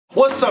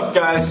What's up,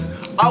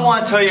 guys? I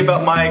want to tell you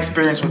about my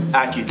experience with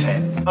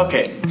Accutane.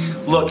 Okay,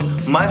 look,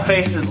 my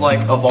face is like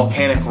a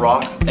volcanic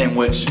rock in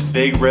which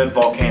big red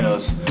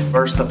volcanoes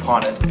burst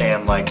upon it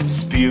and like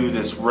spew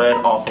this red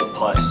awful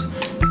pus,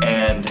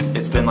 and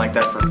it's been like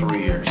that for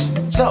 3 years.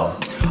 So,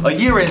 a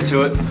year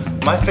into it,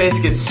 my face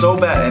gets so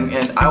bad,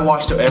 and I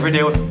washed it every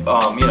day with,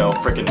 you know,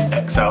 freaking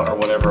X out or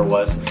whatever it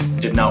was.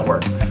 Did not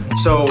work.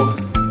 So,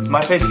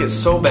 my face gets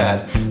so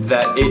bad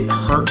that it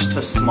hurts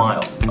to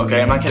smile,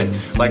 okay? I'm not kidding.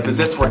 Like, the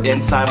zits were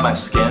inside my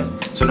skin,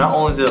 so not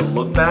only did it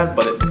look bad,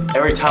 but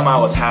every time I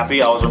was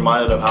happy, I was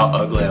reminded of how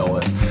ugly I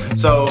was.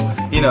 So,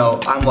 you know,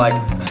 I'm like,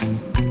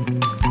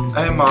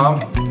 hey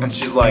mom, and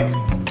she's like,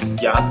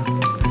 yeah.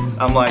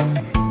 I'm like,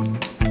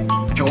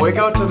 can we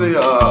go to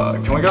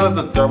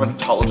the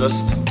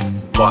dermatologist?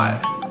 Why?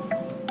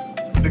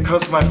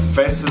 Because my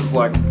face is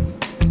like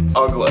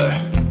ugly.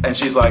 And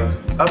she's like,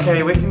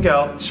 okay, we can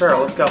go. Sure,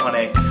 let's go,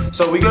 honey.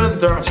 So we go to the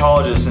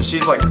dermatologist and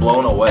she's like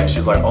blown away.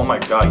 She's like, oh my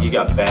god, you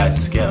got bad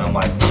skin. I'm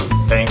like,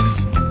 thanks.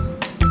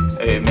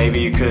 Hey, maybe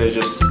you could have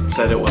just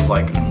said it was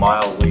like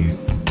mildly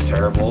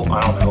terrible. I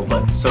don't know.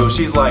 But so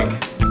she's like,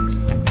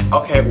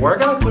 okay, we're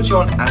gonna put you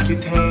on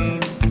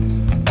Accutane.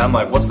 And I'm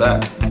like, what's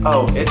that?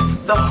 Oh, it's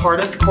the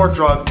hardest core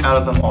drug out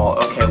of them all.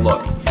 Okay,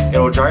 look,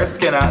 it'll dry your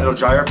skin out, it'll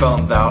dry your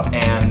bones out,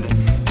 and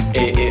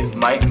it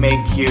might make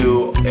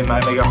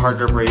it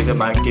harder to breathe, it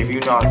might give you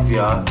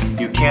nausea,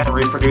 you can't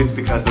reproduce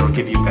because it'll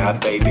give you bad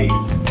babies,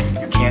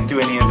 you can't do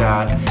any of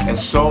that, and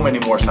so many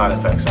more side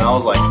effects. And I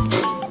was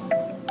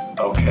like,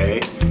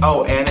 okay.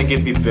 Oh, and it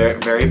gives you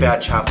very bad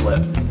chapped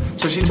lips.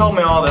 So she told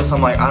me all this,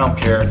 I'm like, I don't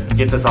care,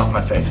 get this off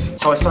my face.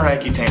 So I started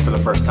Accutane for the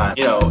first time.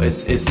 You know,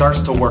 it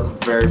starts to work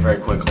very, very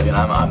quickly, and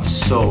I'm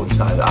so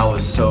excited. I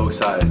was so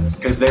excited,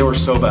 because they were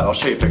so bad. I'll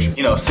show you a picture.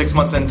 You know, 6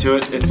 months into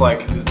it, it's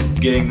like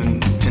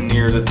getting to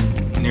near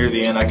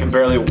the end. I can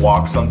barely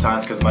walk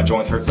sometimes because my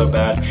joints hurt so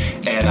bad,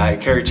 and I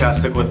carry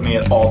chapstick with me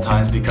at all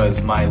times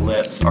because my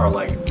lips are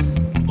like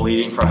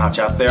bleeding from how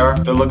chapped they are.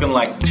 They're looking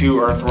like 2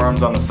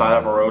 earthworms on the side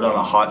of a road on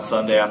a hot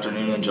Sunday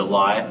afternoon in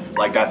July.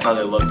 Like, that's how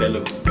they look. They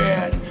look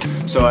bad.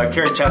 So I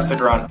carry chapstick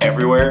around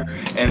everywhere,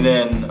 and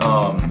then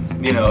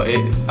you know,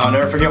 I'll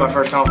never forget my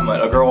first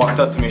compliment. A girl walked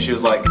up to me, she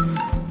was like,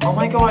 oh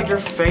my god, your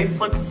face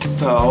looks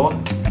so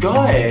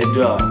good.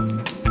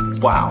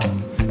 Wow.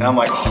 And I'm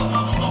like,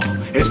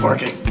 oh, it's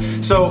working.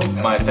 So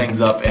my thing's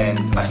up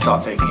and I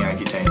stopped taking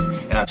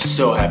Accutane, and I'm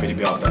so happy to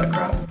be off that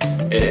crap.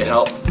 It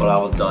helped, but I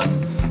was done.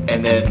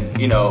 And then,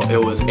 you know,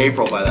 it was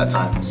April by that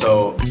time,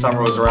 so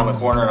summer was around the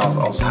corner, and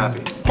I was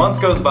happy.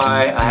 Month goes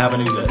by, I have a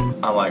new zit.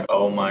 I'm like,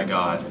 oh my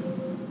god.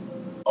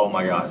 Oh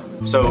my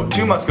god. So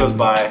 2 months goes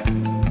by,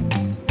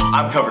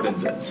 I'm covered in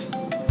zits.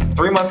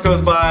 3 months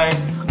goes by,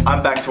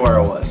 I'm back to where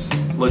I was.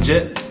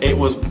 Legit, it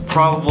was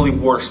probably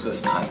worse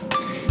this time.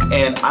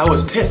 And I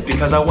was pissed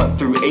because I went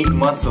through 8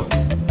 months of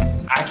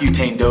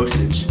Accutane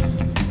dosage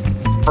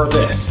for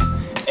this.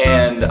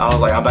 And I was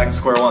like, I'm back to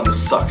square one,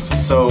 this sucks.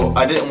 So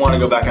I didn't want to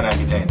go back on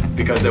Accutane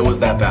because it was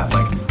that bad.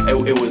 Like,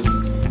 it was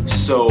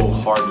so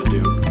hard to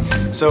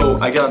do. So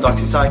I get on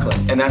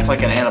doxycycline, and that's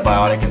like an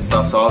antibiotic and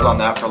stuff. So I was on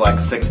that for like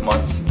 6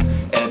 months,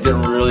 and it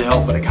didn't really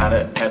help, but it kind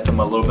of kept them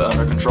a little bit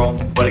under control,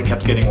 but it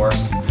kept getting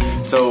worse.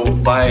 So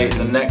by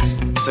the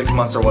next 6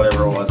 months or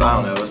whatever it was, I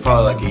don't know, it was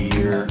probably like a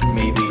year,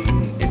 maybe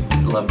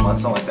 11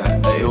 months, something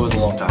like that. It was a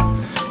long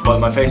time. But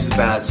my face is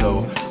bad,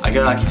 so I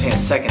get on Accutane a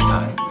second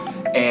time.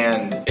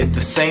 And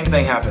the same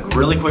thing happened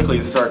really quickly.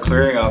 It started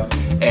clearing up,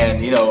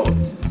 and you know,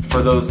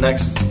 for those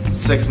next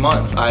 6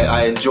 months,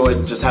 I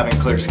enjoyed just having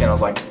clear skin. I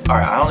was like,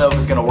 alright, I don't know if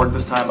it's gonna work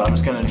this time, but I'm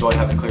just gonna enjoy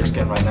having clear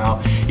skin right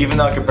now. Even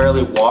though I could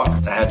barely walk,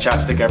 I had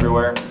chapstick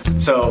everywhere.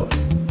 So,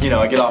 you know,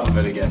 I get off of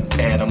it again.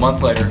 And a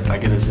month later, I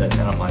get a zit,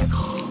 and I'm like,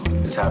 oh,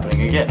 it's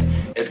happening again.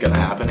 It's gonna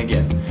happen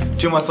again.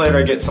 2 months later,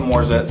 I get some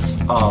more zits,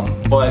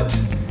 but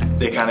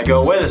they kind of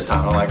go away this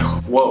time. I'm like,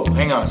 whoa,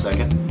 hang on a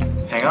second.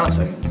 Hang on a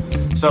second.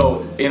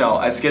 So, you know,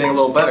 it's getting a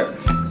little better,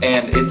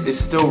 and it's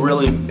still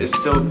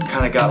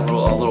kind of got a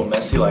little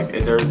messy. Like,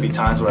 there would be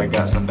times where I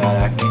got some bad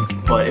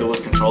acne, but it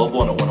was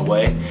controllable and it went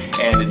away,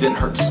 and it didn't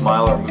hurt to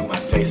smile or move my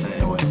face in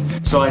any way.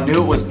 So I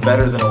knew it was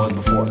better than it was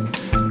before.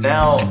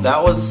 Now,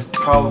 that was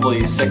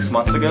probably 6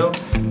 months ago,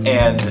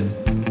 and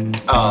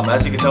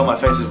as you can tell, my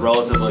face is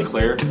relatively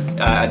clear.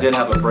 I did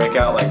have a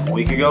breakout like a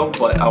week ago,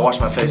 but I wash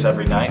my face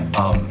every night.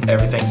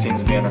 Everything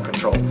seems to be under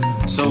control.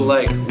 So,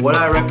 like, would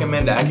I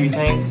recommend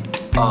Accutane?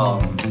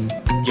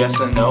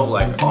 Yes and no,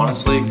 like,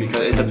 honestly,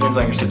 because it depends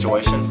on your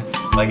situation.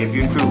 Like, if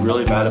you feel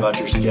really bad about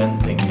your skin,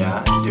 then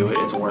yeah, do it,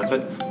 it's worth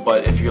it.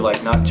 But if you're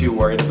like not too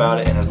worried about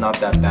it and it's not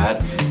that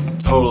bad,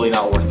 totally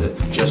not worth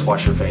it. Just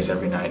wash your face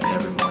every night and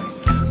every morning.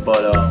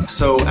 But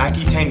so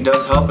Accutane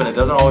does help, and it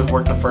doesn't always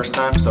work the first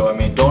time, so I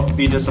mean, don't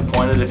be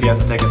disappointed if you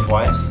have to take it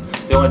twice.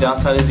 The only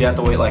downside is you have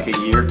to wait like a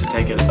year to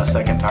take it a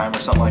second time or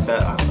something like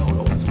that. I don't know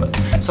what it was, but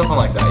something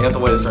like that. You have to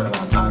wait a certain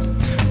amount of time.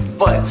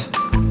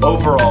 But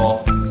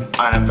overall,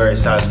 I am very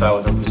satisfied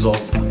with the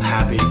results. I'm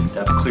happy to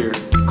have a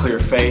clear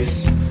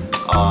face.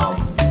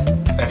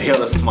 and be able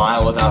to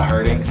smile without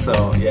hurting.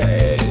 So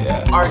yeah.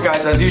 Alright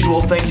guys, as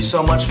usual, thank you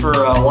so much for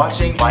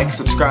watching. Like,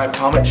 subscribe,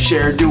 comment,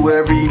 share, do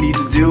whatever you need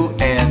to do,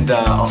 and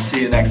I'll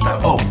see you next time.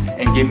 Oh,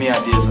 and give me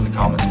ideas in the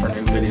comments for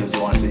new videos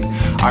you want to see.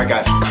 Alright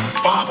guys,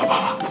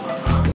 bye.